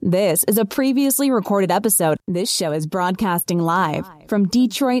This is a previously recorded episode. This show is broadcasting live from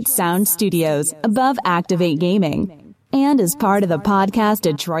Detroit Sound Studios above Activate Gaming and is part of the Podcast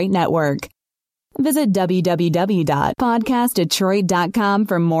Detroit Network. Visit www.podcastdetroit.com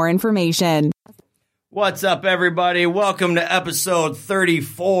for more information. What's up, everybody? Welcome to episode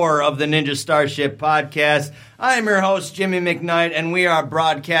 34 of the Ninja Starship podcast. I'm your host, Jimmy McKnight, and we are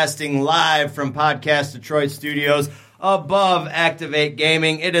broadcasting live from Podcast Detroit Studios above Activate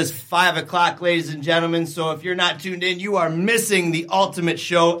Gaming. It is 5 o'clock, ladies and gentlemen, so if you're not tuned in, you are missing the ultimate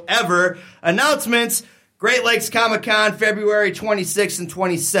show ever. Announcements: Great Lakes Comic-Con, February 26th and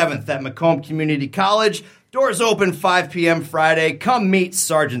 27th at Macomb Community College. Doors open 5 p.m. Friday. Come meet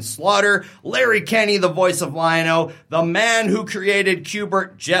Sergeant Slaughter, Larry Kenny, the voice of Lion-O, the man who created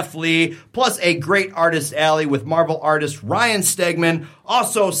Q*bert, Jeff Lee, plus a great artist alley with Marvel artist Ryan Stegman,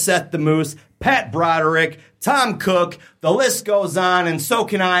 also Seth the Moose, Pat Broderick, Tom Cook. The list goes on, and so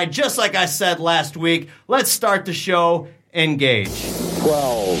can I. Just like I said last week, let's start the show. Engage.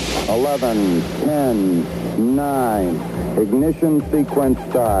 12, 11, 10, 9. Ignition sequence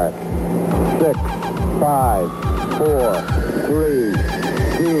start. 6, 5, 4, 3,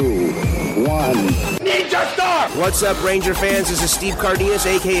 2, 1. Ninja Star! What's up, Ranger fans? This is Steve Cardenas,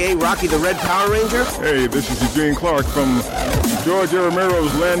 a.k.a. Rocky the Red Power Ranger. Hey, this is Eugene Clark from George A.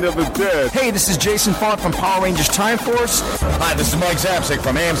 Romero's Land of the Dead. Hey, this is Jason Font from Power Rangers Time Force. Hi, this is Mike Zapsik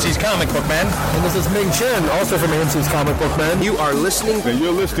from AMC's Comic Book Men. And this is Ming Chen, also from AMC's Comic Book Men. You are listening And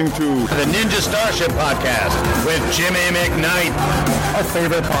you're listening to The Ninja Starship podcast with Jimmy McKnight. Our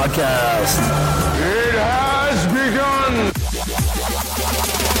favorite podcast. It Has Begun!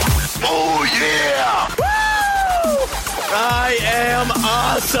 Oh, yeah! Woo! I am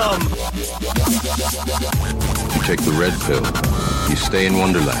awesome! You take the red pill, you stay in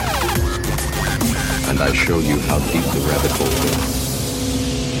Wonderland, and I show you how deep the rabbit hole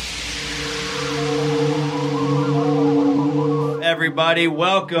is. Everybody,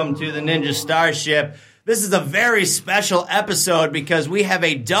 welcome to the Ninja Starship. This is a very special episode because we have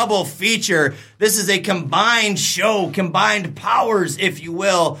a double feature. This is a combined show, combined powers, if you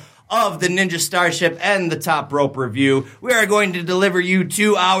will, of the Ninja Starship and the Top Rope Review. We are going to deliver you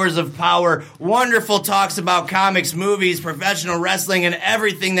 2 hours of power, wonderful talks about comics, movies, professional wrestling, and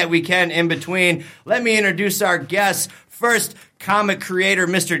everything that we can in between. Let me introduce our guests. First, comic creator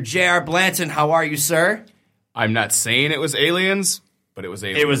Mr. J.R. Blanton. How are you, sir? I'm not saying it was aliens, but it was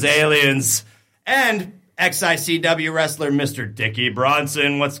aliens. It was aliens. And XICW wrestler Mr. Dickie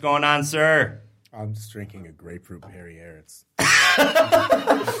Bronson. What's going on, sir? I'm just drinking a grapefruit Perrier.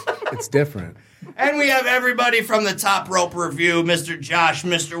 It's different. And we have everybody from the Top Rope Review, Mr. Josh,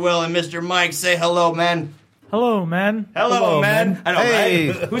 Mr. Will, and Mr. Mike. Say hello, men. Hello, men. Hello, men. I know,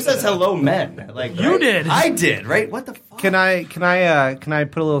 Hey. right? Who says hello, men? Like You did. I did, right? What the fuck? Can I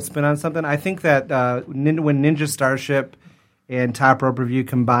put a little spin on something? I think that when Ninja Starship and Top Rope Review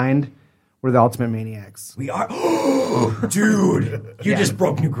combined, we're the ultimate maniacs. We are. Dude, you just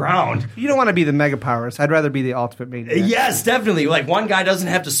broke new ground. You don't want to be the mega powers. I'd rather be the ultimate maniac. Yes, definitely. Like, one guy doesn't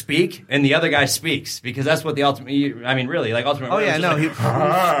have to speak, and the other guy speaks, because that's what the ultimate. I mean, really, like ultimate. Oh yeah, no. Like,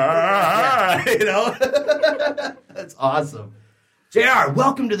 you know, that's awesome. JR,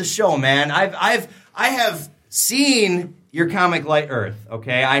 welcome to the show, man. I have seen your comic Light Earth,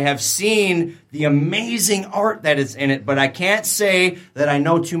 okay? I have seen the amazing art that is in it, but I can't say that I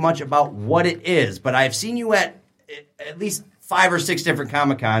know too much about what it is. But I've seen you at least 5 or 6 different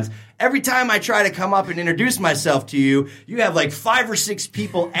Comic-Cons. Every time I try to come up and introduce myself to you, you have like 5 or 6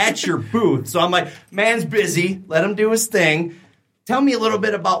 people at your booth. So I'm like, man's busy, let him do his thing. Tell me a little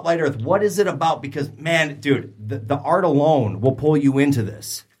bit about Light Earth. What is it about? Because, man, dude, the art alone will pull you into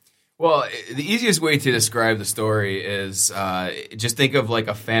this. Well, the easiest way to describe the story is just think of like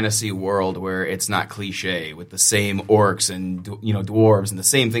a fantasy world where it's not cliche with the same orcs and dwarves and the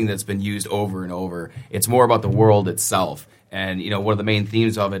same thing that's been used over and over. It's more about the world itself. And one of the main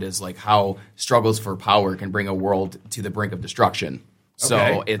themes of it is like how struggles for power can bring a world to the brink of destruction.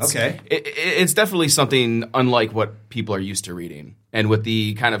 So it's definitely something unlike what people are used to reading. And with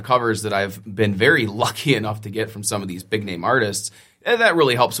the kind of covers that I've been very lucky enough to get from some of these big name artists, that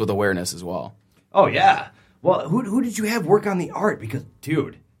really helps with awareness as well. Oh, yeah. Well, who did you have work on the art? Because,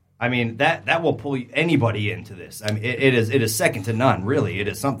 dude, I mean, that will pull anybody into this. I mean, it is second to none, really. It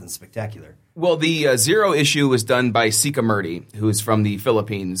is something spectacular. Well, the Zero issue was done by Sika Murti, who's from the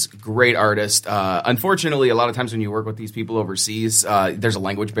Philippines. Great artist. Unfortunately, a lot of times when you work with these people overseas, there's a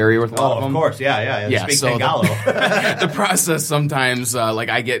language barrier with a lot of them. Of course, yeah. They speak Tagalog. The process sometimes, like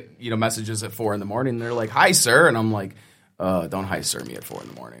I get messages at 4 a.m. and they're like, "Hi, sir," and I'm like, Don't hi sir me at 4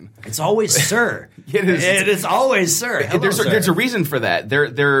 a.m. It's always sir. It is always sir. Hello, there's a reason for that.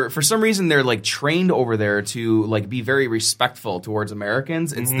 They're for some reason they're like trained over there to like be very respectful towards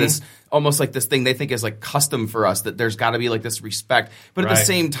Americans. It's this almost like this thing they think is like custom for us, that there's got to be like this respect. But at the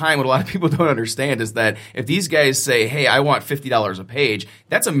same time, what a lot of people don't understand is that if these guys say, hey, I want $50 a page,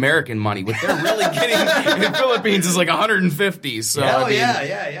 that's American money. What they're really getting in Philippines is like $150. So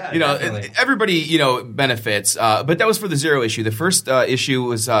yeah. You know, everybody benefits. But that was for the 0 issue. The first issue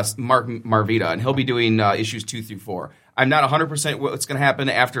was Mark Marvita, and he'll be doing issues 2 through 4. I'm not 100% what's going to happen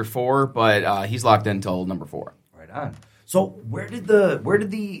after 4, but he's locked in until number 4. Right on. So where did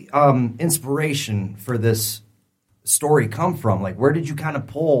the inspiration for this story come from? Like, where did you kind of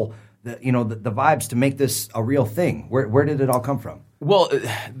pull the vibes to make this a real thing? Where did it all come from? Well,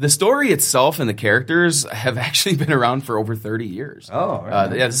 the story itself and the characters have actually been around for over 30 years. Oh, right.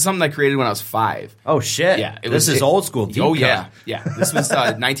 This is something I created when I was 5. Oh, shit. Yeah, this is old school. Deep cut. Yeah. This was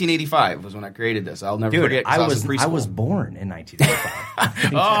 1985 was when I created this. I'll never forget. I was born in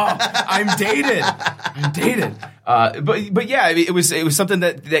 1985. I'm dated. But yeah, it was something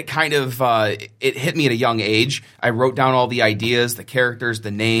that kind of it hit me at a young age. I wrote down all the ideas, the characters,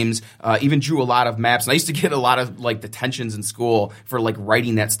 the names, even drew a lot of maps. And I used to get a lot of like detentions in school for like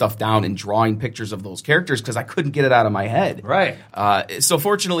writing that stuff down and drawing pictures of those characters because I couldn't get it out of my head. Right. So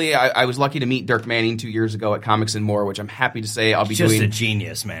fortunately, I was lucky to meet Dirk Manning 2 years ago at Comics and More, which I'm happy to say I'll be doing. Just a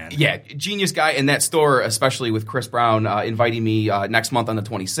genius, man. Yeah, genius guy. In that store, especially with Chris Brown inviting me next month on the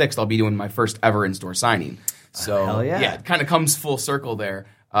 26th, I'll be doing my first ever in-store signing. So hell yeah, it kind of comes full circle there.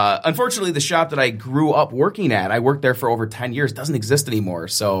 Unfortunately, the shop that I grew up working at, I worked there for over 10 years, doesn't exist anymore.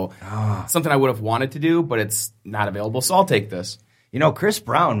 So something I would have wanted to do, but it's not available. So I'll take this. You know, Chris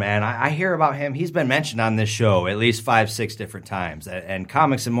Brown, man, I hear about him. He's been mentioned on this show at least 5-6 different times. And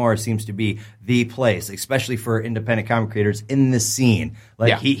Comics and More seems to be the place, especially for independent comic creators in this scene.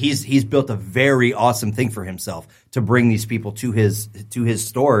 Like he's built a very awesome thing for himself to bring these people to his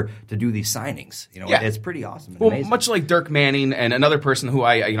store to do these signings. You know, it's pretty awesome. And amazing. Much like Dirk Manning and another person who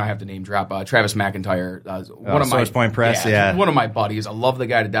I have to name drop, Travis McIntyre, one of my Source Point Press, one of my buddies. I love the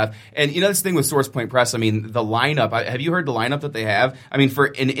guy to death. And this thing with Source Point Press, I mean, the lineup. Have you heard the lineup that they have? I mean, for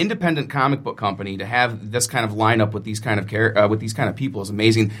an independent comic book company to have this kind of lineup with these kind of people is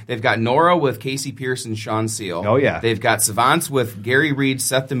amazing. They've got Nora with Casey Pierce and Sean Seal. Oh yeah. They've got Savants with Gary Reed,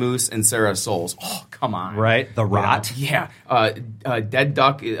 Seth DeMoose, and Sarah Souls. Oh, come on. Right. The Rot. Yeah. Dead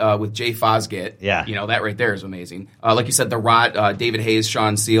Duck with Jay Fosgit. Yeah. That right there is amazing. Like you said, The Rot, David Hayes,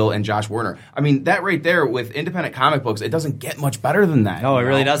 Sean Seal, and Josh Werner. I mean, that right there with independent comic books, it doesn't get much better than that. No, it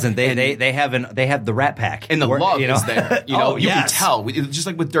really doesn't. They have the Rat Pack. And the love is there. You can tell. Just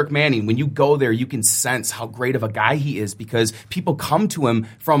like with Dirk Manning, when you go there, you can sense how great of a guy he is because people come to him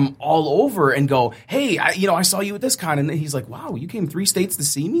from all over and go, hey, I saw you at this con. And he's like, wow, you came 3 states to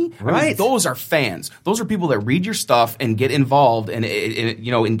see me? Right. I mean, those are fans. Those are people that read your stuff and get involved and it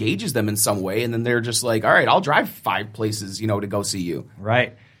engages them in some way. And then they're just like, all right, I'll drive 5 places, to go see you.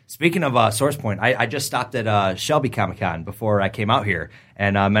 Right. Speaking of Source Point, I just stopped at Shelby Comic-Con before I came out here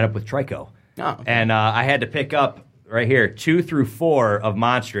and met up with Trico. Oh, okay. And I had to pick up right here 2 through 4 of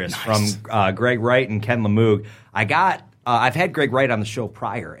Monstrous from Greg Wright and Ken Lamoog. I've had Greg Wright on the show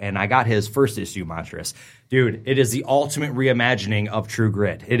prior, and I got his first issue Monstrous. Dude, it is the ultimate reimagining of True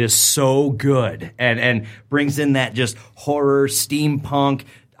Grit. It is so good and brings in that just horror, steampunk.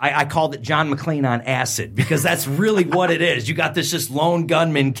 I called it John McClane on acid because that's really what it is. You got this just lone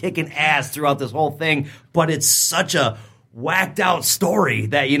gunman kicking ass throughout this whole thing, but it's such a whacked out story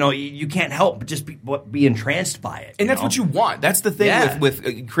that you can't help but just be entranced by it. And that's what you want. That's the thing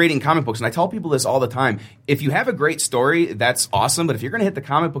with creating comic books. And I tell people this all the time. If you have a great story, that's awesome. But if you're going to hit the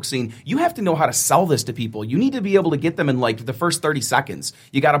comic book scene, you have to know how to sell this to people. You need to be able to get them in like the first 30 seconds.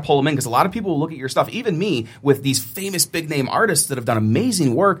 You got to pull them in because a lot of people will look at your stuff. Even me, with these famous big name artists that have done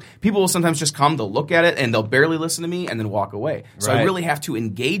amazing work, people will sometimes just come to look at it and they'll barely listen to me and then walk away. So I really have to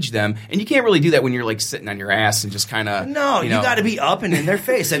engage them. And you can't really do that when you're like sitting on your ass and just kind of... No, you got to be up and in their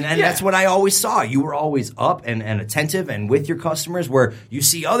face. And that's what I always saw. You were always up and attentive and with your customers, where you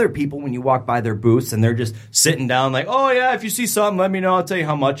see other people when you walk by their booths and they're just sitting down like, oh, yeah, if you see something, let me know. I'll tell you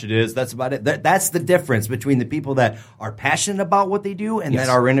how much it is. That's about it. That's the difference between the people that are passionate about what they do and that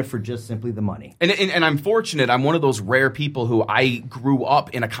are in it for just simply the money. And I'm fortunate. I'm one of those rare people who I grew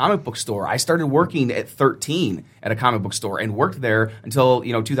up in a comic book store. I started working at 13 at a comic book store and worked there until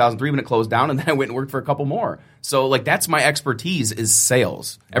 2003 when it closed down, and then I went and worked for a couple more. So like that's my expertise is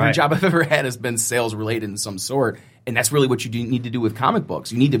sales. Every job I've ever had has been sales related in some sort. And that's really what you need to do with comic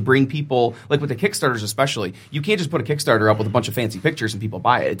books. You need to bring people, like with the Kickstarters especially, you can't just put a Kickstarter up with a bunch of fancy pictures and people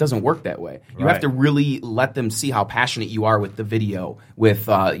buy it. It doesn't work that way. You have to really let them see how passionate you are with the video, with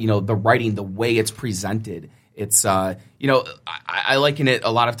the writing, the way it's presented. It's I liken it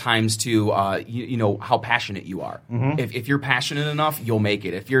a lot of times to how passionate you are. Mm-hmm. If you're passionate enough, you'll make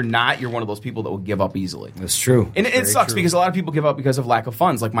it. If you're not, you're one of those people that will give up easily. That's true. And it sucks because a lot of people give up because of lack of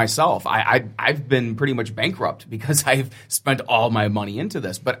funds, like myself. I've been pretty much bankrupt because I've spent all my money into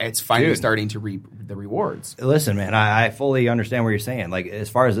this, but it's finally starting to reap the rewards. Listen, man, I fully understand what you're saying. Like, as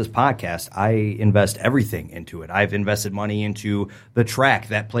far as this podcast, I invest everything into it. I've invested money into the track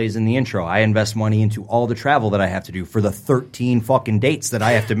that plays in the intro. I invest money into all the travel that I have to do for the 13 fucking dates that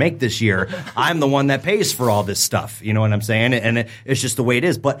I have to make this year. I'm the one that pays for all this stuff. You know what I'm saying? And it's just the way it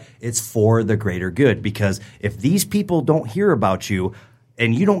is. But it's for the greater good, because if these people don't hear about you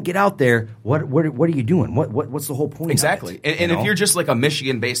and you don't get out there, what are you doing? What's the whole point? Exactly. Of it, and if you're just like a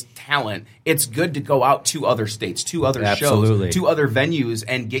Michigan-based talent, it's good to go out to other states, to other shows, to other venues,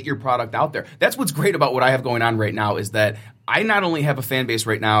 and get your product out there. That's what's great about what I have going on right now is that I not only have a fan base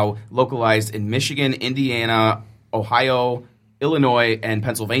right now localized in Michigan, Indiana, Ohio, Illinois, and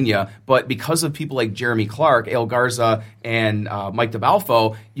Pennsylvania, but because of people like Jeremy Clark, Ale Garza, and Mike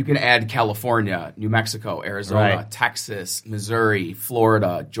DeBalfo, you can add California, New Mexico, Arizona, Texas, Missouri,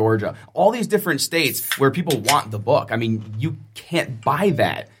 Florida, Georgia, all these different states where people want the book. I mean, you can't buy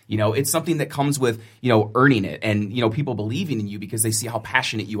that. It's something that comes with, earning it and, people believing in you because they see how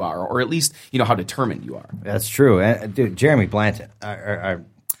passionate you are, or at least, how determined you are. That's true. And, dude, Jeremy Blanton,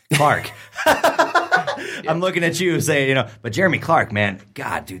 Clark. I'm looking at you saying, but Jeremy Clark, man,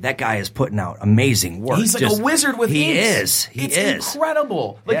 God, dude, that guy is putting out amazing work. He's like a wizard with inks. He is. It's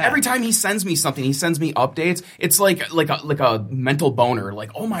incredible. Like every time he sends me something, he sends me updates. It's like a mental boner.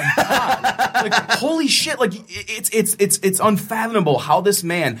 Like, oh my God, like holy shit! Like it's unfathomable how this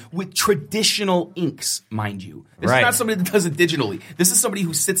man with traditional inks, mind you. This is not somebody that does it digitally. This is somebody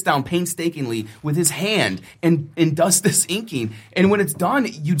who sits down painstakingly with his hand and does this inking. And when it's done,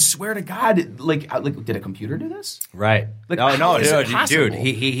 you'd swear to God, like did a computer do this? Right. Like, no, dude,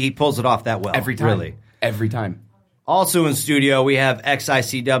 he pulls it off that well. Every time. Really. Every time. Also in studio, we have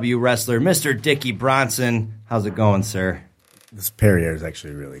XICW wrestler, Mr. Dickie Bronson. How's it going, sir? This Perrier is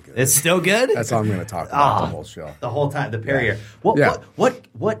actually really good. It's still good? That's all I'm going to talk about the whole show. The whole time, the Perrier.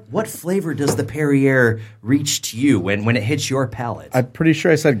 What flavor does the Perrier reach to you when it hits your palate? I'm pretty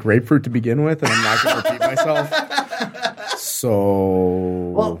sure I said grapefruit to begin with, and I'm not going to repeat myself.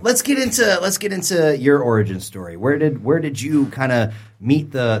 So, well, let's get into your origin story. Where did you kind of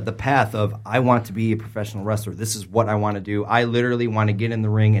meet the path of I want to be a professional wrestler? This is what I want to do. I literally want to get in the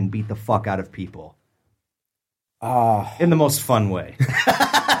ring and beat the fuck out of people. In the most fun way.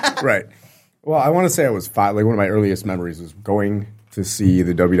 Right. Well, I want to say I was 5. Like one of my earliest memories was going to see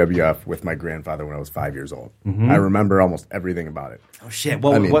the WWF with my grandfather when I was 5 years old. Mm-hmm. I remember almost everything about it. Oh shit!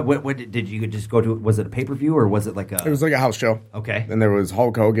 Well, what did you just go to? Was it a pay-per-view or was it like a? It was like a house show. Okay. And there was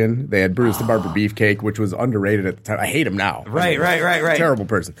Hulk Hogan. They had Bruce the Barber Beefcake, which was underrated at the time. I hate him now. Right. Terrible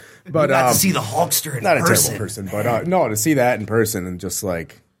person. But you got to see the Hulkster in person. Not a terrible person, but no, to see that in person and just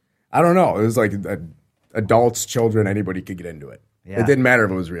like I don't know, it was like adults, children, anybody could get into it. Yeah. It didn't matter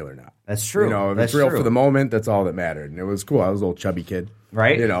if it was real or not. That's true. If it's real for the moment, that's all that mattered. And it was cool. I was a little chubby kid.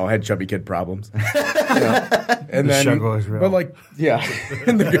 Right. I had chubby kid problems. And the struggle is real. But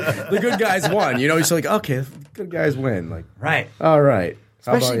and the good guys won. You're just like, okay, good guys win. Like, right. All right.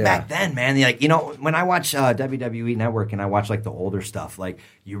 Especially back then, man. When I watch WWE Network and I watch the older stuff,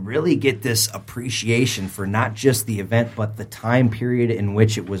 you really get this appreciation for not just the event but the time period in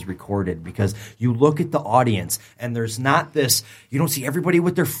which it was recorded. Because you look at the audience and there's not this. You don't see everybody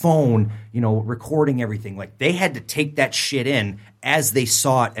with their phone, recording everything. Like they had to take that shit in as they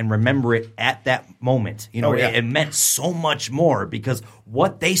saw it and remember it at that moment. It meant so much more because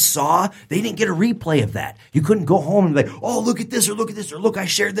what they saw, they didn't get a replay of that. You couldn't go home and be like, oh, look at this, or look, I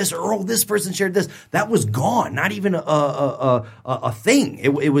shared this, or oh, this person shared this. That was gone. Not even a thing. It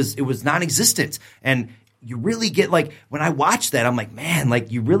was non-existent. And you really get when I watch that, I'm like, man,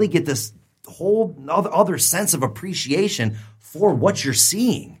 you really get this whole other sense of appreciation for what you're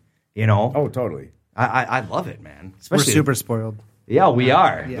seeing. Oh, totally. I love it, man. We're super spoiled. Yeah, we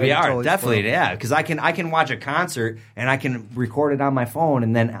are. Yeah, we are totally definitely. spoiled. Yeah, because I can watch a concert and I can record it on my phone,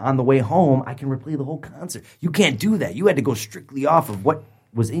 and then on the way home I can replay the whole concert. You can't do that. You had to go strictly off of what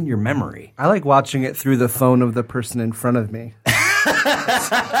was in your memory. I like watching it through the phone of the person in front of me.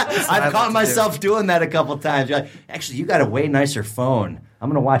 I've caught myself doing that a couple times. You're like, actually, you got a way nicer phone I'm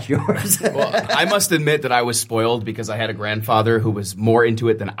going to watch yours. Well, I must admit that I was spoiled because I had a grandfather who was more into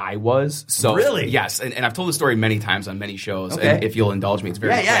it than I was. So really? Yes, and I've told the story many times on many shows. Okay. And if you'll indulge me, it's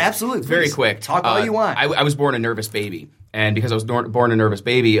very quick. Yeah, absolutely. It's very Please. quick. Talk all you want. I was born a nervous baby. And because I was born a nervous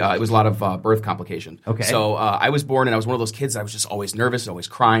baby, it was a lot of birth complications. Okay. So I was born, and I was one of those kids that I was just always nervous, always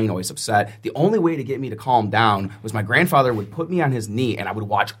crying, always upset. The only way to get me to calm down was my grandfather would put me on his knee, and I would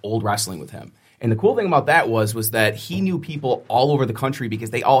watch old wrestling with him. And the cool thing about that was that he knew people all over the country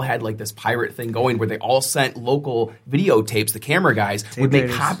because they all had like this pirate thing going where they all sent local videotapes. The camera guys would make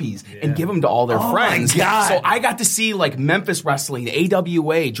copies and give them to all their friends. My God. So I got to see like Memphis wrestling,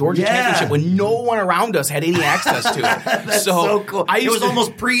 AWA, Georgia Championship when no one around us had any access to it. That's so cool. It was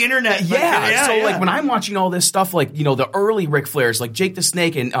almost pre-internet. Like when I'm watching all this stuff, like, you know, the early Ric Flairs, like Jake the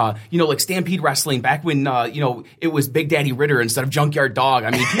Snake and, you know, like Stampede Wrestling back when, you know, it was Big Daddy Ritter instead of Junkyard Dog. I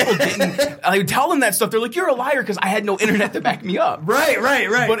mean, people didn't, I would tell them that stuff. They're like, you're a liar because I had no internet to back me up. Right.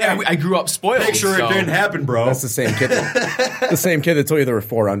 But I grew up spoiled. Make sure it didn't happen, bro. That's the same kid. The same kid that told you there were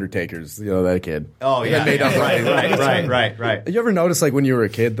 4 Undertakers. You know, that kid. Oh, yeah. Right. You ever notice, like, when you were a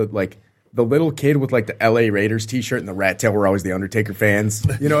kid, that, like, the little kid with, like, the LA Raiders t-shirt and the rat tail were always the Undertaker fans?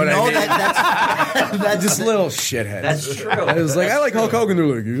 You know what I mean? That's just little shitheads. That's true. I was like, I like Hulk Hogan. They're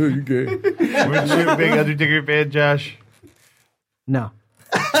like, yeah, you gay. Weren't you a big Undertaker fan, Josh? No.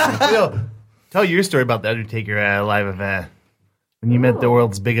 Tell your story about the Undertaker live event. When you met the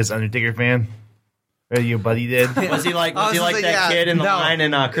world's biggest Undertaker fan. Or your buddy did. Was he like that kid in the line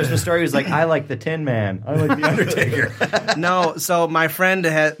in Christmas Story? He was like, I like the Tin Man. I like the Undertaker. No, so my friend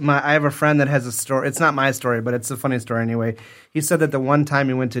I have a friend that has a story. It's not my story, but it's a funny story anyway. He said that the one time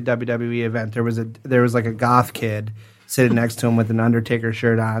he went to a WWE event, there was like a goth kid sitting next to him with an Undertaker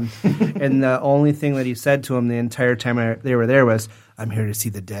shirt on, and the only thing that he said to him the entire time they were there was, "I'm here to see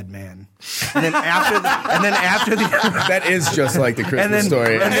the dead man." And then after the that is just like the Christmas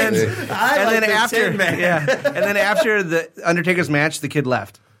story. And then after the Undertaker's match, the kid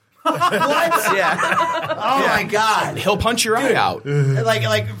left. What? Yeah. Oh my God. He'll punch your eye out.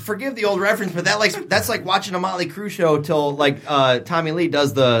 Like, forgive the old reference, but that's like watching a Motley Crue show till like Tommy Lee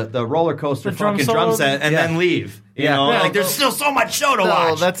does the roller coaster fucking drum set and then leave. You know, like there's still so much show to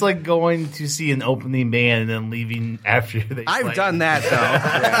watch. That's like going to see an opening band and then leaving after they. I've done that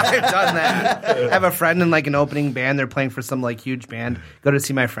though. I've done that. I have a friend in like an opening band. They're playing for some like huge band. Go to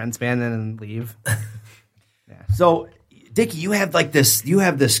see my friend's band and then leave. So, Dickie, you have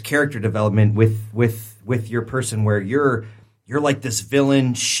this character development with your person where you're like this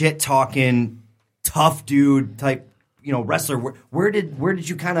villain, shit talking, tough dude type, you know, wrestler. Where did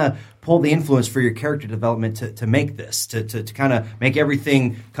you kind of pull the influence for your character development to make this to kind of make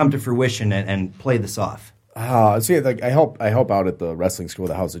everything come to fruition and play this off? See, like I help out at the wrestling school,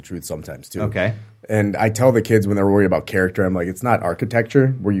 the House of Truth, sometimes too. Okay. And I tell the kids when they're worried about character, I'm like, it's not architecture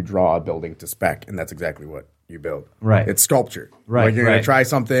where you draw a building to spec, and that's exactly what you build. Right. It's sculpture. Right. Like you're going to try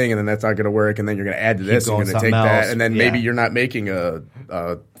something, and then that's not going to work, and then you're going to add to this, and you're going to take that, and then maybe you're not making a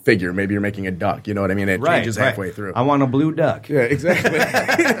figure, maybe you're making a duck. You know what I mean? It changes halfway through. I want a blue duck. Yeah, exactly.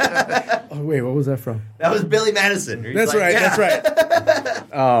 Oh wait, what was that from? That was Billy Madison. That's right. That's right.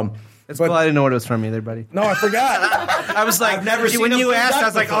 That's cool. I didn't know what it was from either, buddy. No, I forgot. I was like, I've never seen when a you blue asked, duck I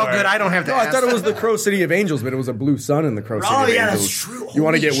was like, before. oh, good, I don't have to No, ask. I thought it was the Crow City of Angels, but it was a blue sun in the Crow City of Angels. That's true. You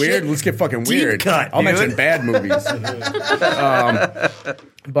want to Holy get weird? shit. Let's get fucking Deep weird. cut, I'll dude. mention bad movies.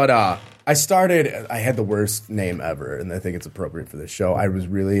 I had the worst name ever, and I think it's appropriate for this show. I was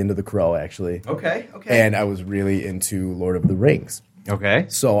really into The Crow, actually. Okay. And I was really into Lord of the Rings. Okay.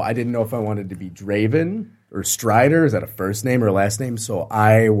 So I didn't know if I wanted to be Draven or Strider. Is that a first name or a last name? So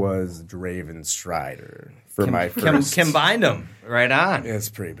I was Draven Strider for my first. Combined them. Right on. It's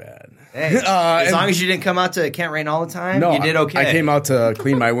pretty bad. Hey, as long as you didn't come out to It Can't Rain All the Time, no, you did okay. I came out to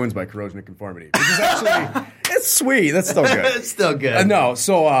Clean My Wounds by Corrosion of Conformity, which is actually it's sweet. That's still good. It's still good. No,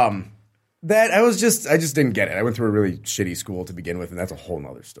 so I just didn't get it. I went through a really shitty school to begin with, and that's a whole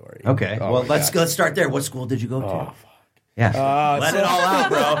nother story. Okay. Well, let's start there. What school did you go to? Oh, fuck. Yeah. Let it all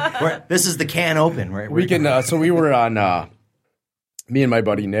out, bro. This is the can open. Right? We can. So we were on. Me and my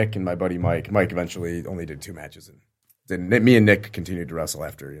buddy Nick and my buddy Mike. Mike eventually only did 2 matches, and then me and Nick continued to wrestle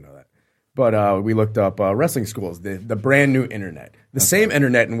after that. But we looked up wrestling schools, the brand new internet. The same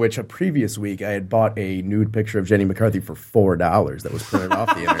internet in which a previous week I had bought a nude picture of Jenny McCarthy for $4 that was printed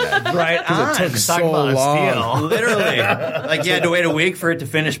off the internet. Right. Because it took so long. Literally. Like you had to wait a week for it to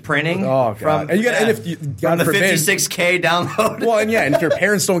finish printing. Oh, God. And if you, God from the forbid, 56K download. Well, and if your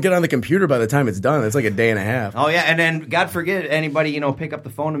parents don't get on the computer by the time it's done, it's like a day and a half. Oh, yeah. And then, God forbid, anybody, pick up the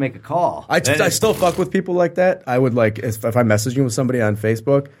phone to make a call. I still fuck with people like that. I would if I message you with somebody on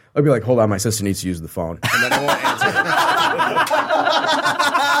Facebook, I'd be like, hold on, my sister needs to use the phone. And then I won't answer.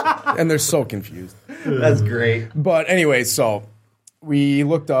 And they're so confused. That's great. But anyway, so we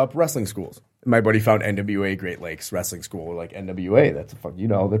looked up wrestling schools. My buddy found NWA Great Lakes Wrestling School. We're like, NWA, that's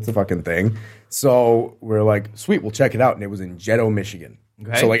a fucking thing. So we're like, sweet, we'll check it out. And it was in Jetto, Michigan.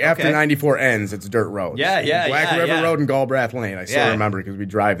 Okay. So like after 94 ends, it's dirt roads. Black River Road and Gallbrath Lane. I still remember because we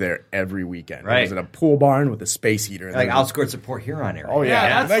drive there every weekend. Right. It was in a pool barn with a space heater. Like outskirts of Port Huron area. Oh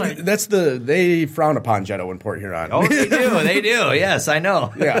yeah, they frown upon Jetto in Port Huron. Oh, they do. Yes, I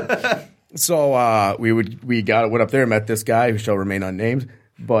know. Yeah. So we went up there and met this guy who shall remain unnamed.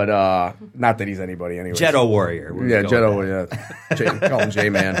 But not that he's anybody anyway. Jetto Warrior. Yeah, Jetto. Yeah. Call him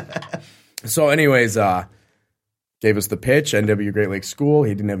J-Man. So anyways, gave us the pitch, NW Great Lakes School.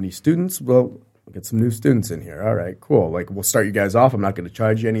 He didn't have any students. Well, we'll get some new students in here. All right, cool. Like, we'll start you guys off. I'm not going to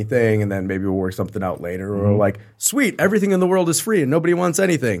charge you anything, and then maybe we'll work something out later. Or like, sweet, everything in the world is free, and nobody wants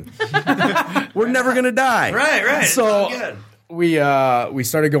anything. We're never going to die. Right. So we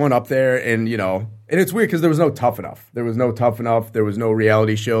started going up there, and and it's weird because there was no Tough Enough. There was no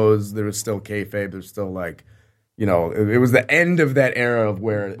reality shows. There was still kayfabe. There's still like, it was the end of that era of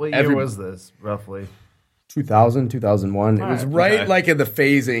where. What year was this, roughly? 2000, 2001. It was right like in the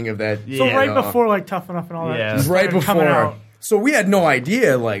phasing of that. So right before like Tough Enough and all that. Yeah, right before. So we had no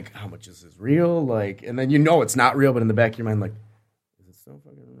idea like how much this is real, like, and then it's not real, but in the back of your mind, like, is it so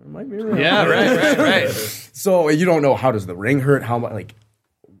fucking? It might be real. Yeah, right. So you don't know, how does the ring hurt? How much? Like,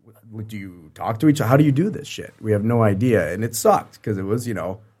 do you talk to each other? How do you do this shit? We have no idea, and it sucked because it was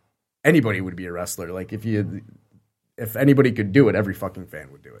anybody would be a wrestler. Like if anybody could do it, every fucking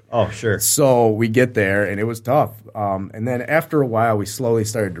fan would do it. Oh, sure. So we get there, and it was tough. And then after a while, we slowly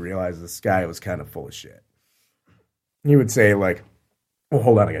started to realize this guy was kind of full of shit. He would say, like, well,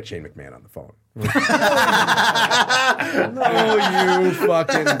 hold on, I got Shane McMahon on the phone. No, you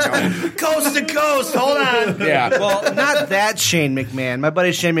fucking don't. Coast to coast, hold on. Yeah. Well, not that Shane McMahon. My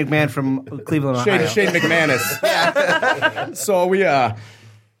buddy Shane McMahon from Cleveland, Ohio. Shane McManus. Yeah. So we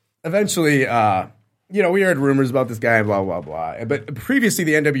eventually... we heard rumors about this guy, blah, blah, blah. But previously,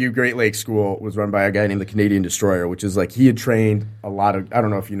 the NW Great Lakes School was run by a guy named the Canadian Destroyer, which is like he had trained a lot of, I don't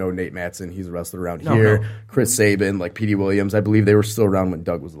know if you know Nate Matson, he's a wrestler around here. No. Chris Sabin, like Petey Williams. I believe they were still around when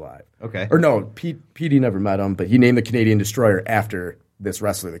Doug was alive. Okay. Or no, Petey never met him, but he named the Canadian Destroyer after this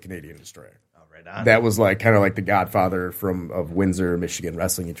wrestler, the Canadian Destroyer. Oh, right on. That was like kind of like the godfather of Windsor, Michigan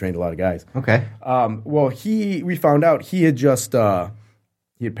wrestling. He trained a lot of guys. Okay. Well, we found out he had just...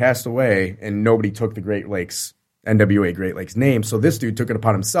 he had passed away, and nobody took the Great Lakes, NWA Great Lakes name. So this dude took it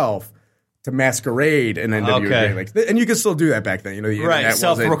upon himself to masquerade in NWA Great Lakes. And you could still do that back then. The right,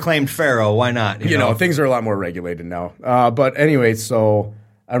 self-proclaimed pharaoh. Why not? You know, things are a lot more regulated now. But anyway, so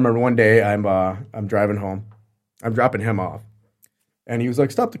I remember one day I'm driving home. I'm dropping him off. And he was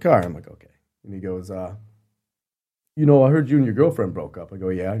like, stop the car. I'm like, okay. And he goes, I heard you and your girlfriend broke up. I go,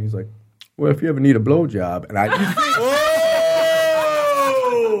 yeah. And he's like, well, if you ever need a blowjob.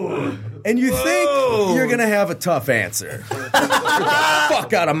 And you think you're going to have a tough answer. Get the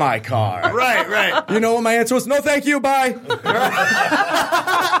fuck out of my car. Right. You know what my answer was? No, thank you, bye.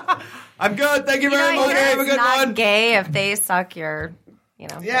 I'm good, thank you very much. Have a good one. It's not gay if they suck your,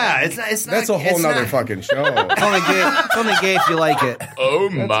 Yeah, it's not. That's a whole nother fucking show. It's only gay if you like it. Oh,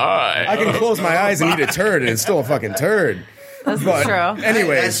 my. I can close my eyes and eat a turd, and it's still a fucking turd. That's true.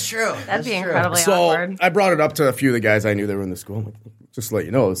 Anyways. That's true. That'd be incredibly awkward. So I brought it up to a few of the guys I knew that were in the school. I'm like, just to let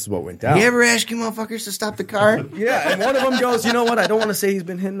you know, this is what went down. You ever ask you motherfuckers to stop the car? Yeah, and one of them goes, you know what, I don't want to say he's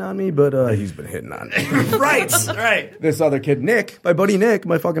been hitting on me, but he's been hitting on me. Right. This other kid, Nick, my buddy Nick,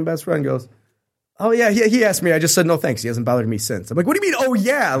 my fucking best friend, goes, oh yeah, he asked me. I just said no thanks. He hasn't bothered me since. I'm like, what do you mean, oh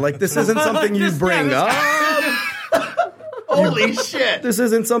yeah? Like, this isn't something you bring up. Holy shit. This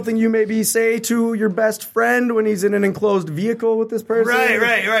isn't something you maybe say to your best friend when he's in an enclosed vehicle with this person.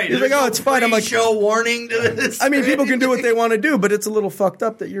 Right. He's like, oh, it's fine. I'm like, show warning to this. I mean, people can do what they want to do, but it's a little fucked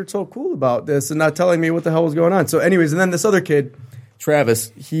up that you're so cool about this and not telling me what the hell was going on. So anyways, and then this other kid,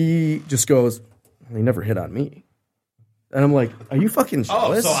 Travis, he just goes, he never hit on me. And I'm like, are you fucking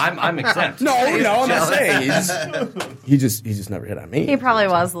jealous? Oh, so I'm exempt. No, I'm not saying. He just never hit on me. He probably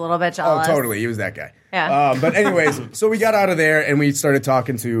was a little bit jealous. Oh, totally. He was that guy. Yeah. But anyways, so we got out of there and we started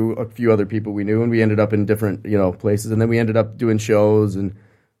talking to a few other people we knew, and we ended up in different, places. And then we ended up doing shows, and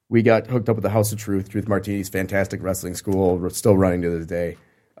we got hooked up with the House of Truth Martini's fantastic wrestling school. We're still running to this day.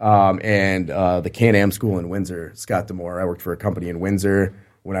 And the Can-Am school in Windsor, Scott Demore. I worked for a company in Windsor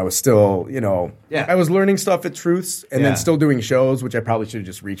when I was still, I was learning stuff at Truths and then still doing shows, which I probably should have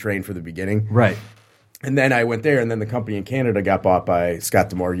just retrained for the beginning. Right. And then I went there, and then the company in Canada got bought by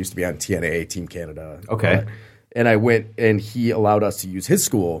Scott Demore, used to be on TNA, Team Canada. Okay. And I went, and he allowed us to use his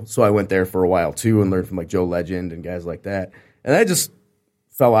school, so I went there for a while, too, and learned from, like, Joe Legend and guys like that. And I just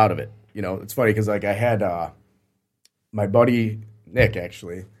fell out of it. You know, it's funny because like I had my buddy Nick,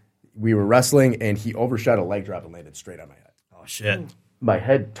 actually, we were wrestling and he overshot a leg drop and landed straight on my head. Oh, shit. My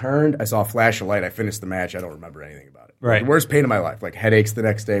head turned. I saw a flash of light. I finished the match. I don't remember anything about it. Right. The worst pain of my life, like headaches the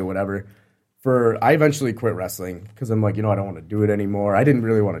next day, whatever. I eventually quit wrestling because I'm like, I don't want to do it anymore. I didn't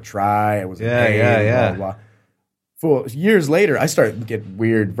really want to try. I was in pain, blah, blah, blah. For years later, I started to get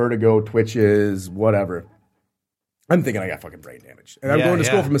weird vertigo, twitches, whatever. I'm thinking I got fucking brain damage. And I'm going to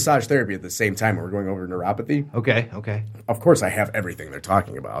school for massage therapy at the same time. We're going over neuropathy. Okay. Of course, I have everything they're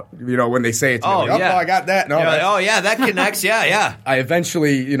talking about. When they say it to me, I got that. No, that connects. Yeah. I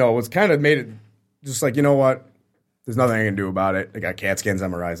eventually, was kind of made it just like, you know what? There's nothing I can do about it. I got CAT scans,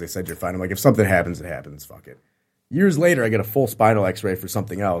 MRIs. They said you're fine. I'm like, if something happens, it happens. Fuck it. Years later, I get a full spinal x-ray for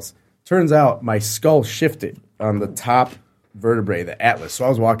something else. Turns out my skull shifted on the top vertebrae, the atlas. So I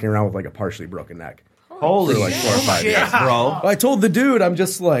was walking around with like a partially broken neck. Holy for like 4 or 5 shit, years. bro. I told the dude, I'm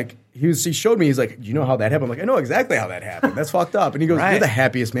just like, he showed me, he's like, do you know how that happened? I'm like, I know exactly how that happened. That's fucked up. And he goes, You're the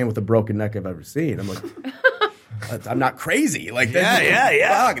happiest man with a broken neck I've ever seen. I'm like, I'm not crazy. Like,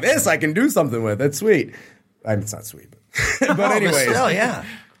 fuck, this I can do something with. That's sweet. I mean, it's not sweet. But anyways. But still, yeah.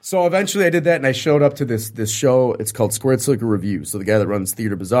 So eventually I did that, and I showed up to this show. It's called Squared Circle Review. So the guy that runs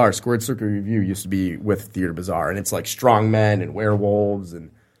Theater Bazaar, Squared Circle Review used to be with Theater Bazaar. And it's like strong men and werewolves and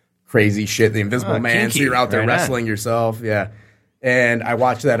crazy shit, the Invisible Man, kinky. so you're out there Right wrestling yourself, And I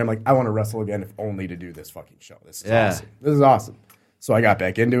watched that. I'm like, I want to wrestle again, if only to do this fucking show. This is awesome. This is awesome. So I got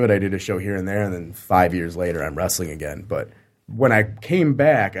back into it. I did a show here and there, and then 5 years later, I'm wrestling again. But when I came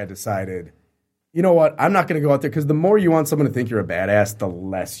back, I decided, you know what? I'm not going to go out there, because the more you want someone to think you're a badass, the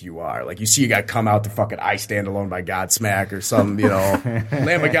less you are. Like, you see a guy come out to fucking I Stand Alone by Godsmack or some,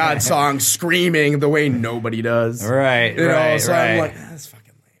 Lamb of God song screaming the way nobody does. Right, So I'm like, that's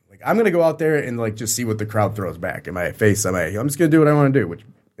fucking lame. Like, I'm going to go out there and, like, just see what the crowd throws back in my face. I'm just going to do what I want to do, which,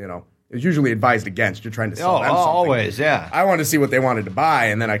 is usually advised against. You're trying to sell them something. Always, yeah. I wanted to see what they wanted to buy,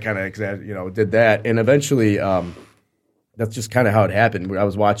 and then I kind of, did that. And eventually, that's just kind of how it happened. I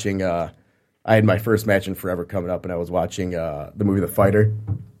was watching... I had my first match in forever coming up, and I was watching the movie The Fighter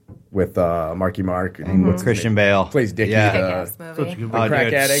with Marky Mark and Christian Bale plays Dickie, the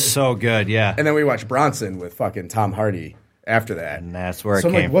crack addict. So good, yeah. And then we watched Bronson with fucking Tom Hardy after that, and that's where it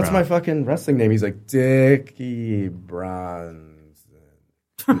came came from. What's from. my fucking wrestling name? He's like Dickie Bronson.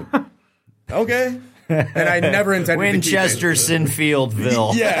 Okay. And I never intended Winchester, to keep it.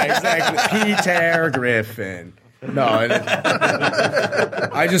 Sinfieldville. Yeah, exactly. Peter Griffin. No, I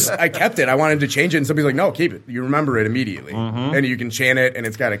kept it. I wanted to change it, and somebody's like, "No, keep it. You remember it immediately, and you can chant it, and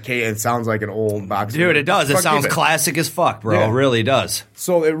it's got a K. And it sounds like an old boxer." Dude, it does. It sounds classic as fuck, bro. Yeah. It really does.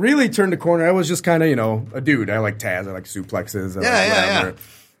 So it really turned a corner. I was just kind of, a dude. I like Taz. I like suplexes. I like whatever.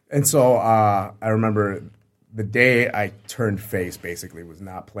 And so I remember the day I turned face, basically, was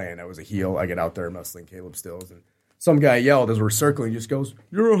not playing. I was a heel. I get out there wrestling Caleb Stills, and some guy yelled as we're circling, just goes,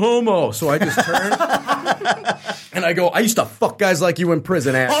 "You're a homo." So I just turned and I go, "I used to fuck guys like you in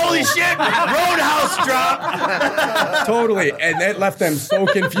prison, ass." Holy shit! Roadhouse drop. Totally. And that left them so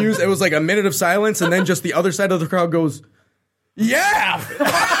confused. It was like a minute of silence, and then just the other side of the crowd goes, "Yeah."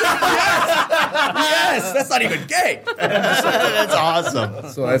 Yes, that's not even gay. That's awesome.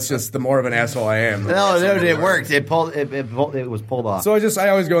 So that's just the more of an asshole I am. No, it worked. It was pulled off. So I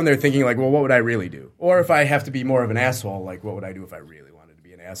always go in there thinking like, well, what would I really do? Or if I have to be more of an asshole, like what would I do if I really wanted to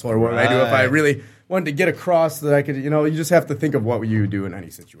be an asshole? Or what would I do if I really wanted to get across that I could, you just have to think of what would you do in any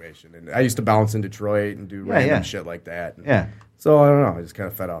situation. And I used to bounce in Detroit and do random shit like that. And so I don't know. I just kind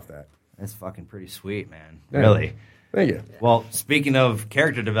of fed off that. That's fucking pretty sweet, man. Yeah. Really. Thank you. Well, speaking of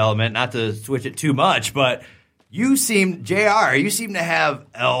character development, not to switch it too much, but you seem to have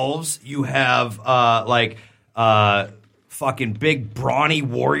elves. You have fucking big brawny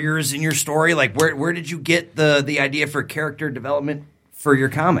warriors in your story. Like, where did you get the idea for character development for your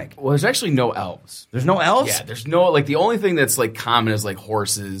comic? Well, there's actually no elves. There's no elves? Yeah, there's no, the only thing that's common is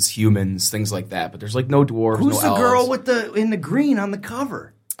horses, humans, things like that. But there's no dwarves, Who's no the elves. girl in the green on the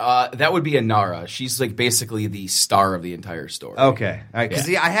cover? That would be Inara. She's basically the star of the entire story. Okay, all right. Because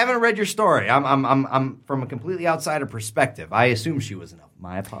I haven't read your story. I'm from a completely outsider perspective. I assume she was an elf.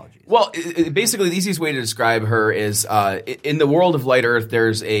 My apologies. Well, basically, the easiest way to describe her is in the world of Light Earth,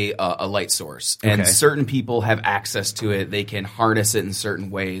 there's a light source, and certain people have access to it. They can harness it in certain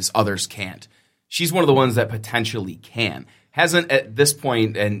ways. Others can't. She's one of the ones that potentially can. Hasn't at this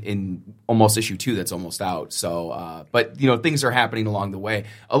point in almost issue 2 that's almost out. So, but things are happening along the way.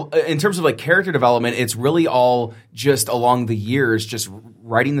 In terms of like character development, it's really all just along the years, just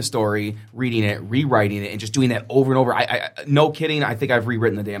writing the story, reading it, rewriting it, and just doing that over and over. I no kidding, I think I've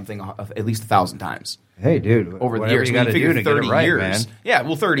rewritten the damn thing at least 1,000 times. Hey, dude, over the years, you got to do to get it right, man. Yeah,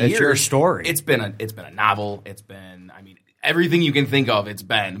 well, 30 years. It's your story. It's been a novel. It's been, everything you can think of, it's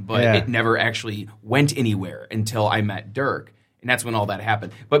been, but it never actually went anywhere until I met Dirk. And that's when all that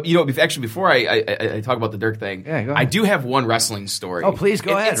happened. But, actually, before I talk about the Dirk thing, go ahead. I do have one wrestling story. Oh, please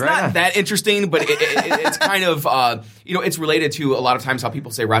go ahead. It's not that interesting, but it's kind of, it's related to a lot of times how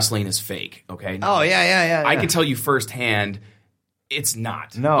people say wrestling is fake, okay? Oh, yeah. I can tell you firsthand, it's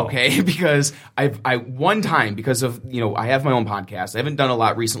not. No. Okay? Because I one time, because of, I have my own podcast. I haven't done a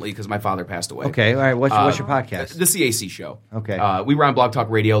lot recently because my father passed away. Okay. All right. What's your podcast? The CAC Show. Okay. We were on Blog Talk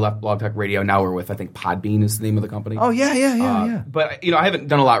Radio, left Blog Talk Radio. Now we're with, I think, Podbean is the name of the company. Oh, yeah. But, I haven't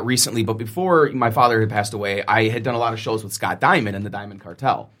done a lot recently. But before my father had passed away, I had done a lot of shows with Scott Diamond and the Diamond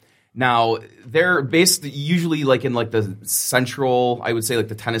Cartel. Now, they're based usually like in like the central, I would say like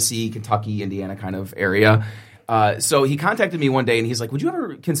the Tennessee, Kentucky, Indiana kind of area. So he contacted me one day and he's like, would you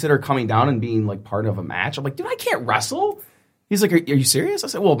ever consider coming down and being like part of a match? I'm like, dude, I can't wrestle. He's like, are you serious? I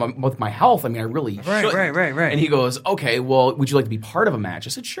said, well, with my health, I really shouldn't. Right. And he goes, okay, well, would you like to be part of a match? I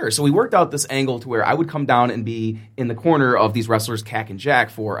said, sure. So we worked out this angle to where I would come down and be in the corner of these wrestlers, Cack and Jack,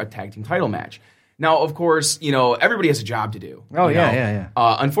 for a tag team title match. Now, of course, everybody has a job to do. Oh, yeah.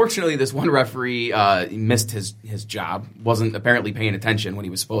 Unfortunately, this one referee missed his job, wasn't apparently paying attention when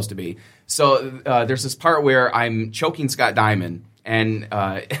he was supposed to be. So there's this part where I'm choking Scott Diamond, and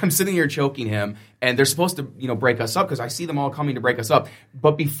I'm sitting here choking him, and they're supposed to break us up because I see them all coming to break us up.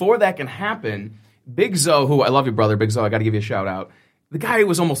 But before that can happen, Big Zo, who I love you, brother, Big Zo, I got to give you a shout out. The guy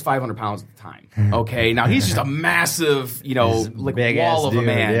was almost 500 pounds at the time. Okay, now he's just a massive, like wall of a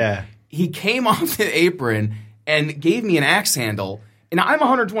man. Yeah. He came off the apron and gave me an axe handle. And now I'm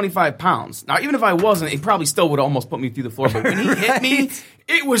 125 pounds. Now, even if I wasn't, he probably still would have almost put me through the floor. But when he hit me,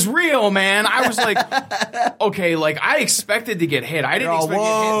 it was real, man. I was like, okay, like I expected to get hit. I didn't expect to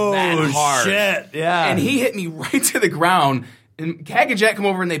get hit that hard. Shit, yeah. And he hit me right to the ground. And Cack and Jack come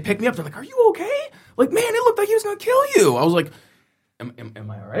over and they pick me up. They're like, are you okay? Like, man, it looked like he was going to kill you. I was like, Am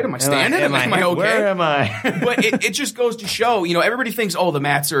I all right? Am I standing? Am I okay? Where am I? But it just goes to show, everybody thinks, oh, the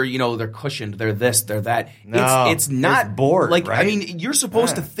mats are, they're cushioned, they're this, they're that. No, it's not it's bored, like, right? You're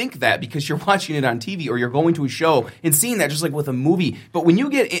supposed to think that because you're watching it on TV or you're going to a show and seeing that just like with a movie. But when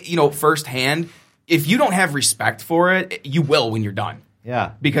you get, firsthand, if you don't have respect for it, you will when you're done.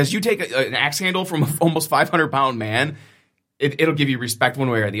 Yeah. Because you take an axe handle from an almost 500-pound man, it'll give you respect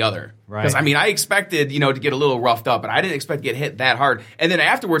one way or the other. Right. Because, I expected, to get a little roughed up, but I didn't expect to get hit that hard. And then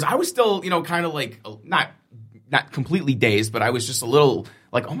afterwards, I was still, kind of like, not completely dazed, but I was just a little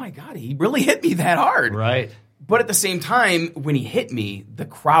like, oh my God, he really hit me that hard. Right. But at the same time, when he hit me, the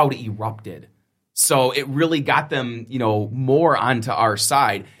crowd erupted. So it really got them, more onto our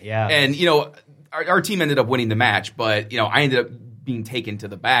side. Yeah. And, our team ended up winning the match, but, I ended up being taken to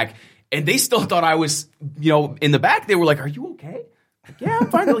the back. And they still thought I was, in the back. They were like, are you okay? Like, yeah, I'm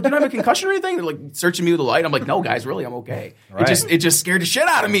fine. They're like, you don't have a concussion or anything? They're like searching me with a light. I'm like, no, guys, really, I'm okay. Right. It just scared the shit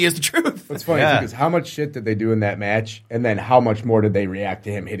out of me is the truth. What's funny because how much shit did they do in that match? And then how much more did they react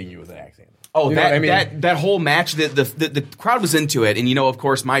to him hitting you with an axe handle? Oh, that whole match, the crowd was into it. And, of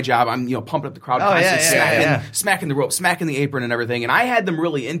course, my job, I'm, pumping up the crowd, smacking the rope, smacking the apron and everything. And I had them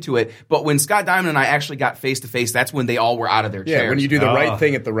really into it. But when Scott Diamond and I actually got face-to-face, that's when they all were out of their chairs. Yeah, when you do the right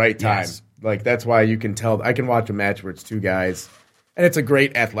thing at the right time. Yes. Like, that's why you can tell. I can watch a match where it's two guys, and it's a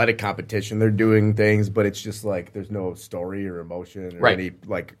great athletic competition. They're doing things, but it's just like there's no story or emotion or any,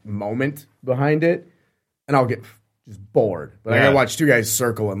 like, moment behind it. And I'll get just bored. But I gotta watch two guys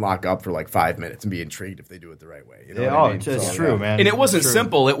circle and lock up for like 5 minutes and be intrigued if they do it the right way. You know what I mean? It's true, man. And it wasn't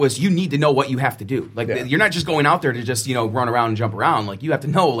simple. It was you need to know what you have to do. Like you're not just going out there to just run around and jump around. Like you have to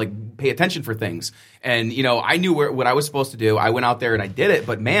know, like pay attention for things. And I knew what I was supposed to do. I went out there and I did it.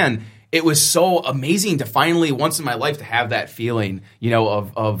 But man, it was so amazing to finally, once in my life, to have that feeling,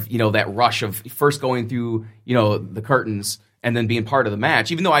 of that rush of first going through, the curtains and then being part of the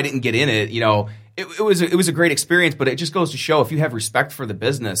match. Even though I didn't get in it, it was a great experience. But it just goes to show if you have respect for the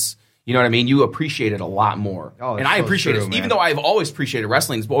business, you know what I mean? You appreciate it a lot more. Oh, and I appreciate it. Man. Even though I've always appreciated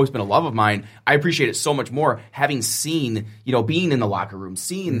wrestling, it's always been a love of mine, I appreciate it so much more having seen, being in the locker room,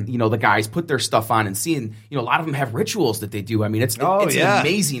 seeing, the guys put their stuff on and seeing, a lot of them have rituals that they do. I mean, it's an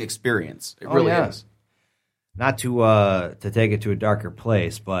amazing experience. It really is. Not to take it to a darker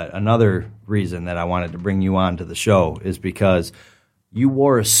place, but another reason that I wanted to bring you on to the show is because you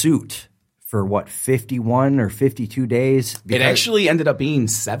wore a suit for what, 51 or 52 days? It actually ended up being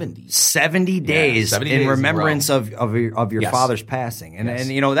 70. 70 days 70 in days remembrance of your Yes. father's passing. And, Yes.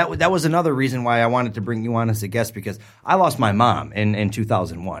 and you know, that was another reason why I wanted to bring you on as a guest, because I lost my mom in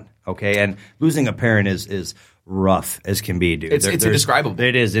 2001, okay? And losing a parent is rough as can be, dude. It's indescribable.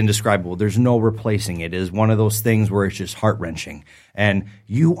 It is indescribable. There's no replacing it. It is one of those things where it's just heart-wrenching. And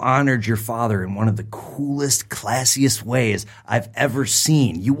you honored your father in one of the coolest, classiest ways I've ever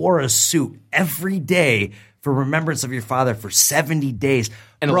seen. You wore a suit every day for remembrance of your father for 70 days.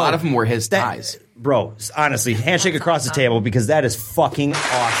 And a lot of them were his ties. Bro, honestly, handshake across the table, because that is fucking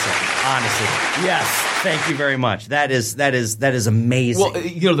awesome. Honestly. Yes. Thank you very much. That is amazing. Well,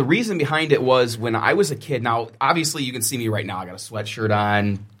 you know, the reason behind it was when I was a kid. Now, obviously, you can see me right now. I got a sweatshirt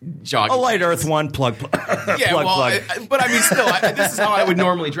on, jogging. A light earth one, plug. Yeah, plug. But I mean, still, this is how I would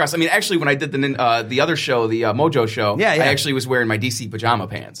normally dress. I mean, actually, when I did the other show, the Mojo show, I actually was wearing my DC pajama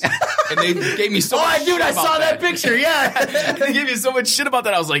pants. And they gave me so much shit I about saw that picture, yeah. They gave me so much shit about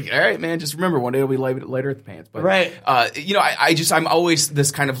that. I was like, all right, man, just remember, one day it'll be light earth pants. But, right. You know, I'm always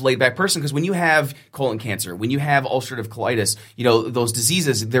this kind of laid back person, because when you have colon cancer, when you have ulcerative colitis, you know, those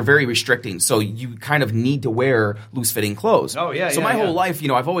diseases, they're very restricting. So you kind of need to wear loose fitting clothes. Oh, yeah. So my whole life, you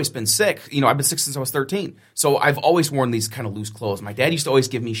know, I've always been sick. You know, I've been sick since I was 13. So I've always worn these kind of loose clothes. My dad used to always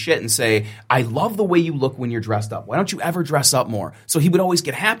give me shit and say, I love the way you look when you're dressed up. Why don't you ever dress up more? So he would always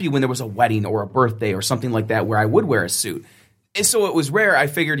get happy when there was a wedding or a birthday or something like that where I would wear a suit. And so it was rare. I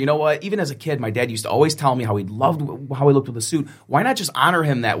figured, you know what? Even as a kid, my dad used to always tell me how he loved how I looked with a suit. Why not just honor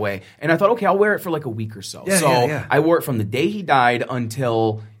him that way? And I thought, okay, I'll wear it for like a week or so. I wore it from the day he died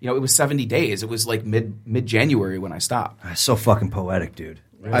until, you know, it was 70 days. It was like mid-January when I stopped. That's so fucking poetic, dude.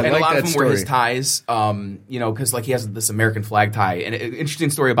 And a lot of them were his ties, you know, because like he has this American flag tie. And an interesting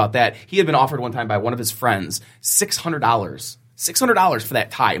story about that, he had been offered one time by one of his friends $600 for that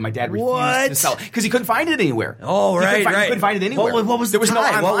tie, and my dad refused to sell it because he couldn't find it anywhere. Oh, right. He couldn't find it anywhere. What was there was the no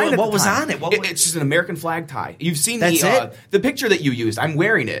tie? online What was time. on it? It's just an American flag tie. You've seen That's the picture that you used. I'm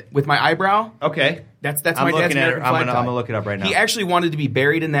wearing it with my eyebrow. Okay. That's I'm my dad's looking at American it. flag tie. I'm gonna look it up right now. He actually wanted to be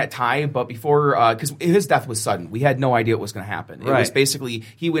buried in that tie, but before, because his death was sudden, we had no idea what was going to happen. It was basically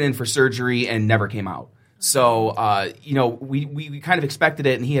he went in for surgery and never came out. So, you know, we kind of expected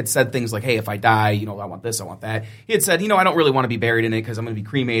it, and he had said things like, hey, if I die, you know, I want this, I want that. He had said, you know, I don't really want to be buried in it because I'm going to be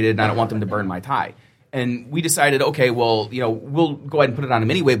cremated, and I don't want them to burn my tie. And we decided, okay, well, you know, we'll go ahead and put it on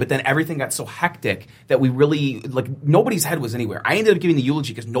him anyway. But then everything got so hectic that we really, like, nobody's head was anywhere. I ended up giving the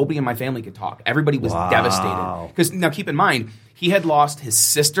eulogy because nobody in my family could talk. Everybody was devastated. Because now keep in mind, he had lost his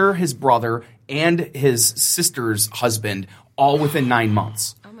sister, his brother, and his sister's husband all within 9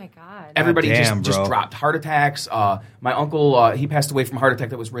 months. Oh my God. Everybody just dropped. Heart attacks. My uncle, he passed away from a heart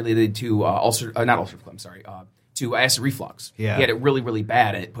attack that was related to to acid reflux. Yeah. He had it really, really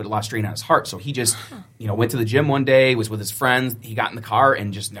bad, and it put a lot of strain on his heart. So he just, you know, went to the gym one day, was with his friends. He got in the car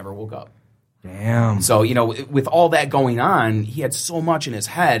and just never woke up. Damn. So, you know, with all that going on, he had so much in his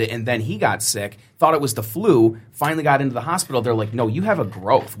head, and then he got sick, thought it was the flu, finally got into the hospital. They're like, no, you have a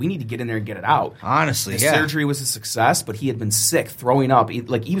growth. We need to get in there and get it out. Honestly, the surgery was a success, but he had been sick, throwing up. He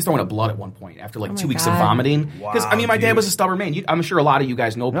was throwing up blood at one point after like 2 weeks of vomiting. Because, I mean, my dad was a stubborn man. I'm sure a lot of you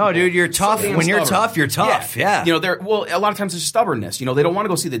guys know people. No, dude, you're tough. When you're tough, you're tough. Yeah. You know, a lot of times there's stubbornness. You know, they don't want to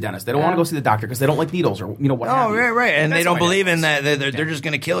go see the dentist. They don't want to go see the doctor because they don't like needles or, you know, what have you. Right. And they don't believe in that. They're just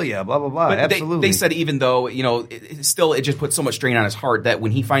going to kill you, blah, blah, blah. But absolutely. They said even though, you know, it just put so much strain on his heart that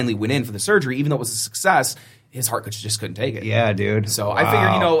when he finally went in for the surgery, even though it was a success, his heart just couldn't take it. Yeah, dude. So I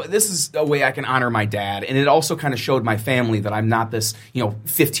figured, you know, this is a way I can honor my dad. And it also kind of showed my family that I'm not this, you know,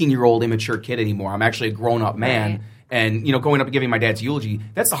 15-year-old immature kid anymore. I'm actually a grown-up man. Right. And, you know, going up and giving my dad's eulogy,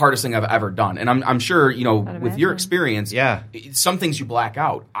 that's the hardest thing I've ever done. And I'm sure, you know, with your experience, some things you black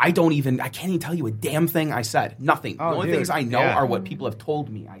out. I can't even tell you a damn thing I said. Nothing. The only things I know are what people have told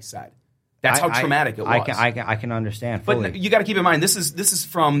me I said. That's how traumatic it was. I can understand fully. But you got to keep in mind, this is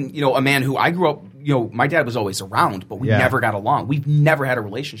from, you know, a man who I grew up, you know, my dad was always around, but we never got along. We've never had a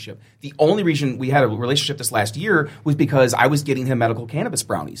relationship. The only reason we had a relationship this last year was because I was getting him medical cannabis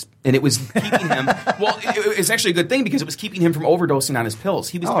brownies. And it was keeping him, well, it's actually a good thing because it was keeping him from overdosing on his pills.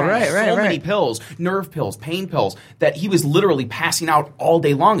 He was taking so many pills, nerve pills, pain pills, that he was literally passing out all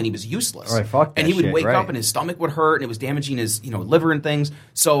day long and he was useless. And he would wake up and his stomach would hurt and it was damaging his, you know, liver and things.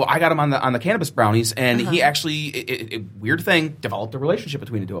 So I got him on the cannabis brownies, and he actually, weird thing, developed a relationship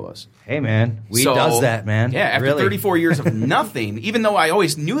between the two of us. Hey, man, weed does that, man. Yeah, after 34 years of nothing, even though I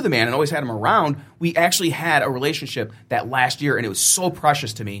always knew the man and always had him around, we actually had a relationship that last year, and it was so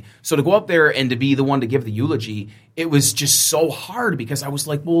precious to me. So to go up there and to be the one to give the eulogy, it was just so hard because I was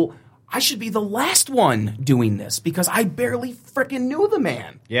like, well, I should be the last one doing this because I barely freaking knew the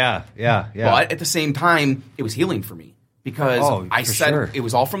man. Yeah. But at the same time, it was healing for me because I said it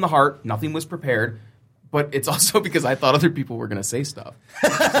was all from the heart. Nothing was prepared. But it's also because I thought other people were going to say stuff. So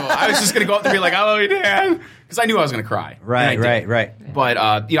I was just going to go up there and be like, I love you, Dan. Because I knew I was going to cry. Right. But,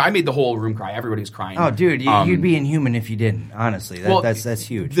 I made the whole room cry. Everybody was crying. Oh, dude, you'd be inhuman if you didn't, honestly. That's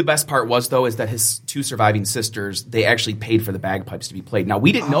huge. The best part was, though, is that his 2 surviving sisters, they actually paid for the bagpipes to be played. Now,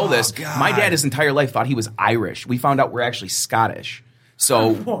 we didn't know this. God. My dad, his entire life, thought he was Irish. We found out we're actually Scottish.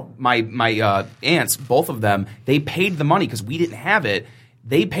 So my aunts, both of them, they paid the money because we didn't have it.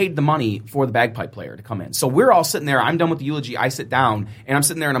 They paid the money for the bagpipe player to come in. So we're all sitting there. I'm done with the eulogy. I sit down, and I'm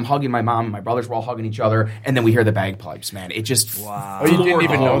sitting there, and I'm hugging my mom, and my brothers were all hugging each other, and then we hear the bagpipes, man. It just Oh, you didn't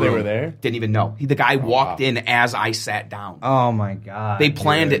even know they were there? Didn't even know. The guy walked in as I sat down. Oh, my God. They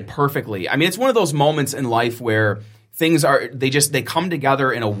planned it perfectly. I mean, it's one of those moments in life where things they come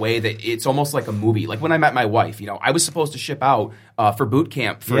together in a way that it's almost like a movie. Like when I met my wife, I was supposed to ship out for boot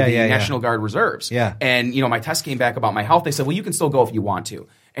camp for the National Guard Reserves. Yeah. And, my test came back about my health. They said, well, you can still go if you want to.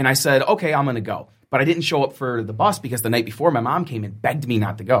 And I said, okay, I'm going to go. But I didn't show up for the bus because the night before my mom came and begged me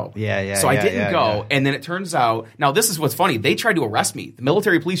not to go. So I didn't go. And then it turns out, now this is what's funny. They tried to arrest me. The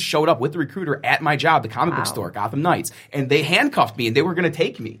military police showed up with the recruiter at my job, the comic book store, Gotham Knights. And they handcuffed me and they were going to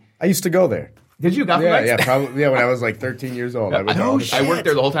take me. I used to go there. Did you? Gotham Knights? Yeah, probably. Yeah, when I was like 13 years old. I worked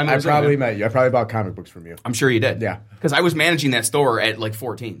there the whole time I was probably in there. met you. I probably bought comic books from you. I'm sure you did. Yeah. Because I was managing that store at like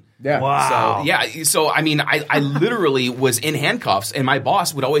 14. Yeah. Wow. So I mean, I literally was in handcuffs, and my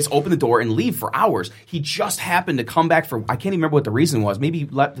boss would always open the door and leave for hours. He just happened to come back for, I can't even remember what the reason was. Maybe he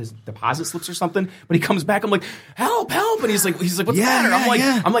left his deposit slips or something, but he comes back, I'm like, help. And he's like, what's the matter?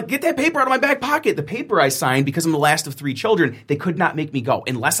 I'm like, get that paper out of my back pocket. The paper I signed because I'm the last of 3 children. They could not make me go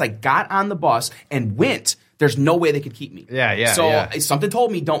unless I got on the bus and went. There's no way they could keep me. So something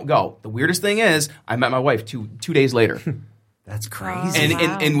told me don't go. The weirdest thing is I met my wife two days later. That's crazy.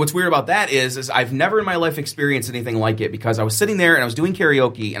 And what's weird about that is I've never in my life experienced anything like it because I was sitting there and I was doing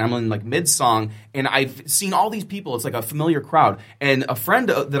karaoke and I'm in like mid-song and I've seen all these people. It's like a familiar crowd. And a friend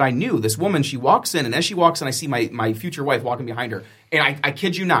that I knew, this woman, she walks in, and as she walks in, I see my future wife walking behind her. And I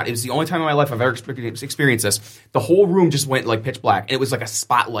kid you not, it was the only time in my life I've ever experienced this. The whole room just went like pitch black, and it was like a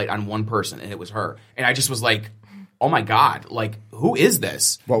spotlight on one person, and it was her. And I just was like, oh my God, like, who is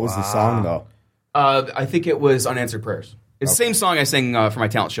this? What was the song, though? I think it was Unanswered Prayers. It's the same song I sang for my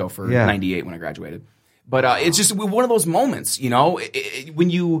talent show for 98 when I graduated. But it's just one of those moments, when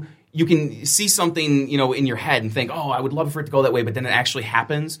you can see something, in your head and think, oh, I would love for it to go that way, but then it actually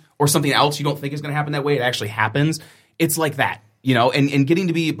happens. Or something else you don't think is going to happen that way, it actually happens. It's like that. And getting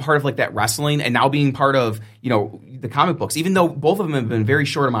to be part of like that wrestling and now being part of, the comic books, even though both of them have been a very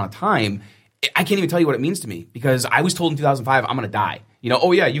short amount of time, I can't even tell you what it means to me because I was told in 2005, I'm going to die.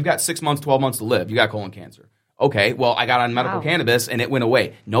 Oh yeah, you've got 6 months, 12 months to live. You got colon cancer. Okay, well, I got on medical cannabis and it went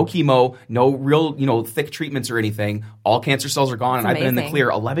away. No chemo, no real, thick treatments or anything. All cancer cells are gone, and I've been in the clear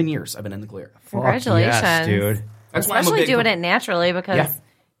 11 years. I've been in the clear. Congratulations. Yes, dude. That's Especially doing it naturally because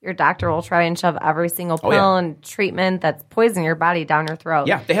your doctor will try and shove every single pill and treatment that's poisoning your body down your throat.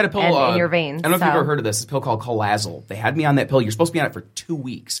 Yeah, they had a pill in your veins. I don't know if you've ever heard of this. It's a pill called Colazole. They had me on that pill. You're supposed to be on it for 2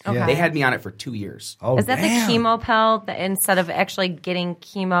 weeks. Okay. They had me on it for 2 years. Oh, is that the chemo pill that instead of actually getting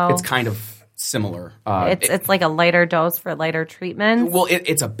chemo? It's kind of similar. It's like a lighter dose for lighter treatments. Well,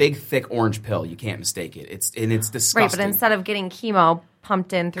 it's a big, thick orange pill. You can't mistake it. It's disgusting. Right, but instead of getting chemo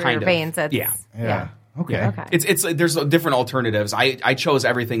pumped in through your veins, it's yeah. Okay. It's there's different alternatives. I chose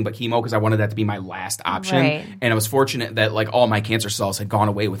everything but chemo because I wanted that to be my last option. Right. And I was fortunate that like all my cancer cells had gone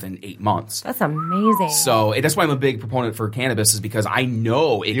away within 8 months. That's amazing. So that's why I'm a big proponent for cannabis is because I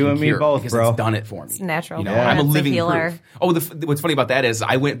know it you can and cure me both, because bro. it's done it for me. It's natural. I'm a living healer. proof. Oh, what's funny about that is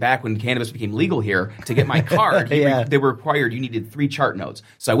I went back when cannabis became legal here to get my card. They were required you needed 3 chart notes.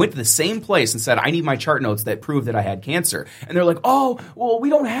 So I went to the same place and said I need my chart notes that prove that I had cancer. And they're like, oh, well, we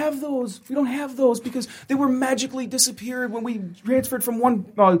don't have those. We don't have those because they were magically disappeared when we transferred from one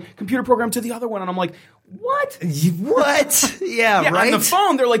computer program to the other one. And I'm like, what? What? Yeah, right? On the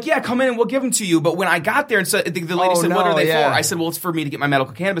phone, they're like, yeah, come in and we'll give them to you. But when I got there and said, the lady said, what are they for? I said, well, it's for me to get my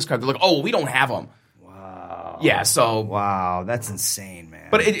medical cannabis card. They're like, oh, well, we don't have them. Wow. Yeah, so. Wow, that's insane, man.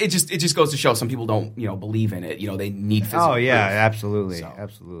 But it just goes to show some people don't, believe in it. They need physical proof. Absolutely.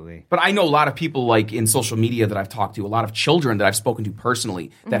 Absolutely. But I know a lot of people like in social media that I've talked to, a lot of children that I've spoken to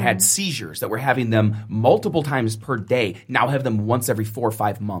personally that had seizures, that were having them multiple times per day, now have them once every 4 or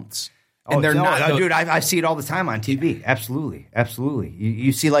 5 months. And they're not. Dude, I see it all the time on TV. Absolutely.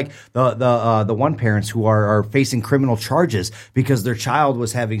 You see like the one parents who are facing criminal charges because their child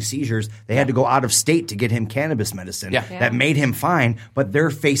was having seizures. They had to go out of state to get him cannabis medicine that made him fine, but they're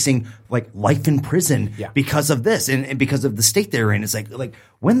facing like life in prison because of this and because of the state they're in. It's like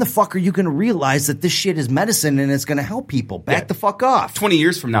when the fuck are you going to realize that this shit is medicine and it's going to help people? Back the fuck off. 20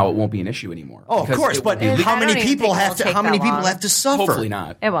 years from now, it won't be an issue anymore. Oh, of course, but how many people have to suffer? Hopefully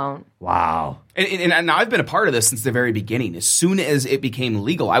not. It won't. Wow. And now I've been a part of this since the very beginning. As soon as it became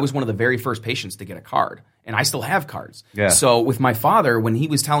legal, I was one of the very first patients to get a card. And I still have cards. Yeah. So with my father, when he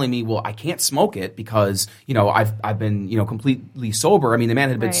was telling me, well, I can't smoke it because, I've been, completely sober. I mean, the man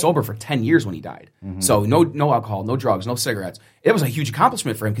had been sober for 10 years when he died. Mm-hmm. So no alcohol, no drugs, no cigarettes. It was a huge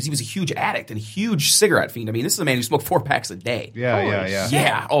accomplishment for him because he was a huge addict and a huge cigarette fiend. I mean, this is a man who smoked 4 packs a day.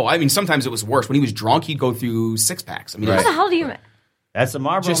 Yeah. Oh, I mean, sometimes it was worse. When he was drunk, he'd go through 6 packs. I mean, how the hell do you... That's the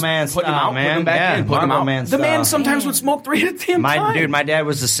Marlboro Man style, put him out, man. Put him back in, put him out. Man the man sometimes would smoke 3 at a damn time. Dude, my dad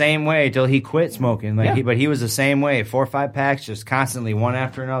was the same way till he quit smoking. But he was the same way. 4 or 5 packs, just constantly one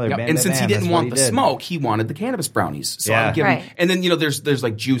after another. Yep. And since he didn't want the smoke, he wanted the cannabis brownies. So I'd give him, and then there's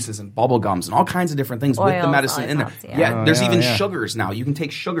like juices and bubble gums and all kinds of different things with the medicine in there. There's even sugars now. You can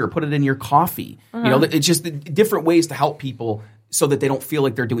take sugar, put it in your coffee. It's just different ways to help people so that they don't feel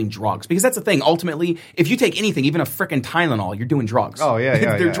like they're doing drugs. Because that's the thing. Ultimately, if you take anything, even a frickin' Tylenol, you're doing drugs. Oh,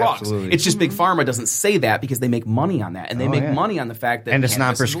 yeah. They're drugs. Absolutely. It's just Big Pharma doesn't say that because they make money on that. And they make money on the fact that... And it's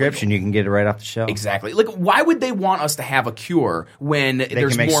not prescription. You can get it right off the shelf. Exactly. Like, why would they want us to have a cure when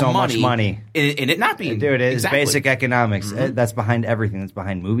there's make more so money, much money in it not being... Dude, it's basic economics. That's behind everything. That's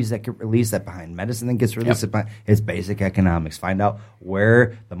behind movies that get released, that behind medicine that gets released. It's basic economics. Find out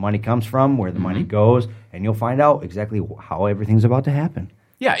where the money comes from, where the money goes, and you'll find out exactly how everything's about to happen.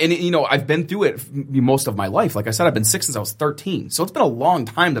 Yeah, and I've been through it most of my life. Like I said, I've been sick since I was 13. So it's been a long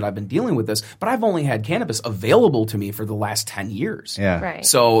time that I've been dealing with this, but I've only had cannabis available to me for the last 10 years. Yeah. Right.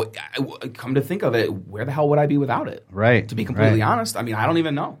 So come to think of it, where the hell would I be without it? Right. To be completely honest, I mean, I don't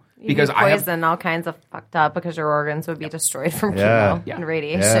even know. Because I have poison, all kinds of fucked up because your organs would be destroyed from chemo and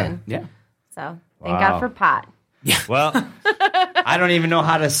radiation. Yeah. So thank God for pot. Yeah. Well, I don't even know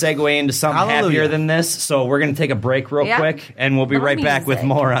how to segue into something happier than this, so we're going to take a break real quick, and we'll be right back with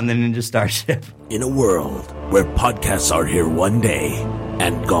more on the Ninja Starship. In a world where podcasts are here one day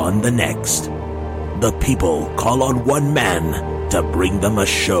and gone the next, the people call on one man to bring them a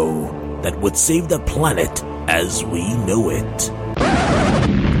show that would save the planet as we know it.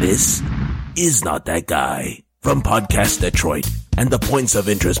 This is Not That Guy. From Podcast Detroit and the Points of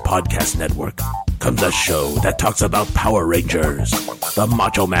Interest Podcast Network comes a show that talks about Power Rangers, the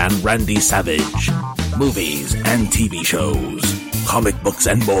Macho Man Randy Savage, movies and TV shows, comic books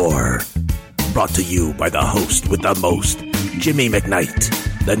and more. Brought to you by the host with the most, Jimmy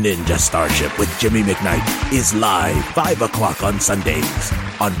McKnight. The Ninja Starship with Jimmy McKnight is live 5 o'clock on Sundays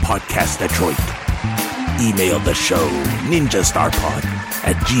on Podcast Detroit. Email the show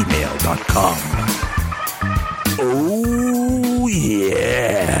ninjastarpod@gmail.com. Oh,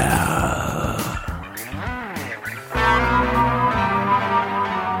 yeah.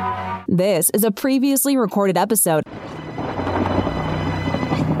 This is a previously recorded episode.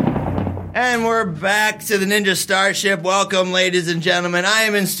 And we're back to the Ninja Starship. Welcome, ladies and gentlemen. I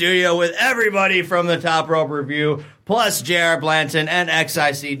am in studio with everybody from the Top Rope Review, plus J.R. Blanton and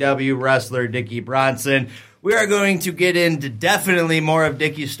XICW wrestler Dickie Bronson. We are going to get into definitely more of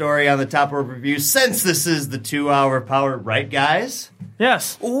Dickie's story on the Top Rope Review since this is the 2-hour power, right, guys?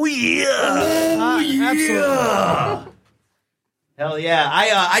 Yes. Oh, yeah. Absolutely. Hell yeah.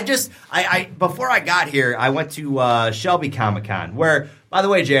 I before I got here, I went to Shelby Comic-Con, where, by the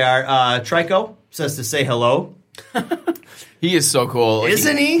way, JR, Trico says to say hello. He is so cool.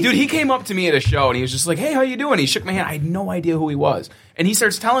 Isn't he? Dude, he came up to me at a show and he was just like, hey, how you doing? He shook my hand. I had no idea who he was. And he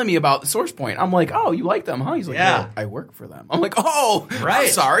starts telling me about Source Point. I'm like, oh, you like them, huh? He's like, yeah, I work for them. I'm like, oh, right. I'm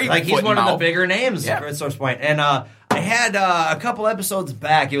sorry. Like, he's one of the bigger names for Source Point. And I had a couple episodes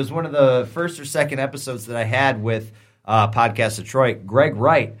back. It was one of the first or second episodes that I had with Podcast Detroit. Greg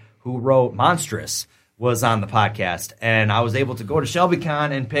Wright, who wrote Monstrous, was on the podcast. And I was able to go to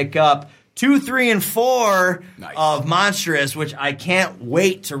ShelbyCon and pick up 2, 3, and 4 of Monstrous, which I can't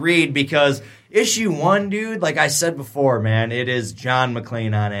wait to read because issue 1, dude, like I said before, man, it is John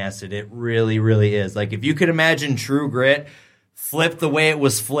McClane on acid. It really, really is. Like, if you could imagine True Grit flipped the way it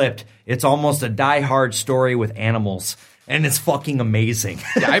was flipped, it's almost a Die Hard story with animals. And it's fucking amazing.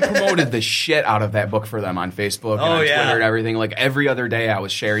 Yeah, I promoted the shit out of that book for them on Facebook and on Twitter and everything. Like, every other day I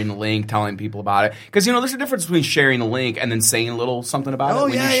was sharing the link, telling people about it. Because, there's a difference between sharing the link and then saying a little something about it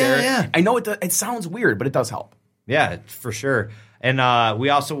when you share it. I know it sounds weird, but it does help. Yeah, for sure. And we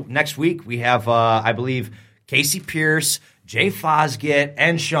also, next week, we have, I believe, Casey Pierce, Jay Fosgett,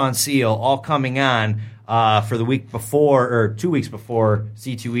 and Sean Seal all coming on for the week before, or 2 weeks before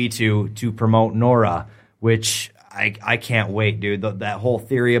C2E2 to promote Nora, which I can't wait, dude. That whole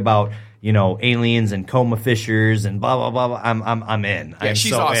theory about aliens and coma fishers and blah blah blah. Blah. I'm in. Yeah,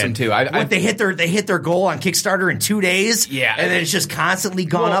 she's so awesome too. They hit their goal on Kickstarter in 2 days. Yeah, and then it's just constantly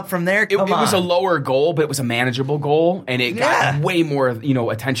gone up from there. It was a lower goal, but it was a manageable goal, and it got way more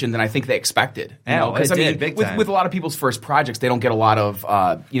attention than I think they expected. Because big time. With a lot of people's first projects, they don't get a lot of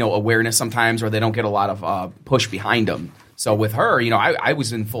awareness sometimes, or they don't get a lot of push behind them. So with her, I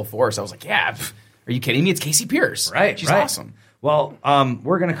was in full force. I was like, yeah. Are you kidding me? It's Casey Pierce. Right. She's awesome. Well,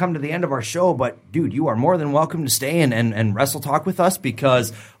 we're going to come to the end of our show, but, dude, you are more than welcome to stay and wrestle talk with us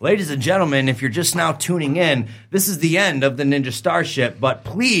because, ladies and gentlemen, if you're just now tuning in, this is the end of the Ninja Starship. But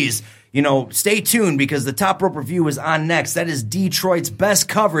please, stay tuned because the Top Rope Review is on next. That is Detroit's best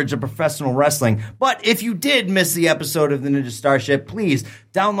coverage of professional wrestling. But if you did miss the episode of the Ninja Starship, please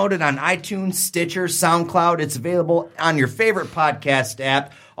download it on iTunes, Stitcher, SoundCloud. It's available on your favorite podcast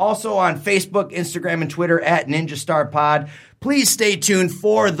app. Also on Facebook, Instagram, and Twitter at Ninja Star Pod. Please stay tuned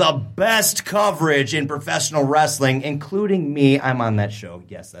for the best coverage in professional wrestling, including me. I'm on that show.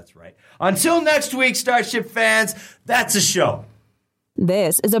 Yes, that's right. Until next week, Starship fans, that's a show.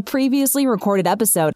 This is a previously recorded episode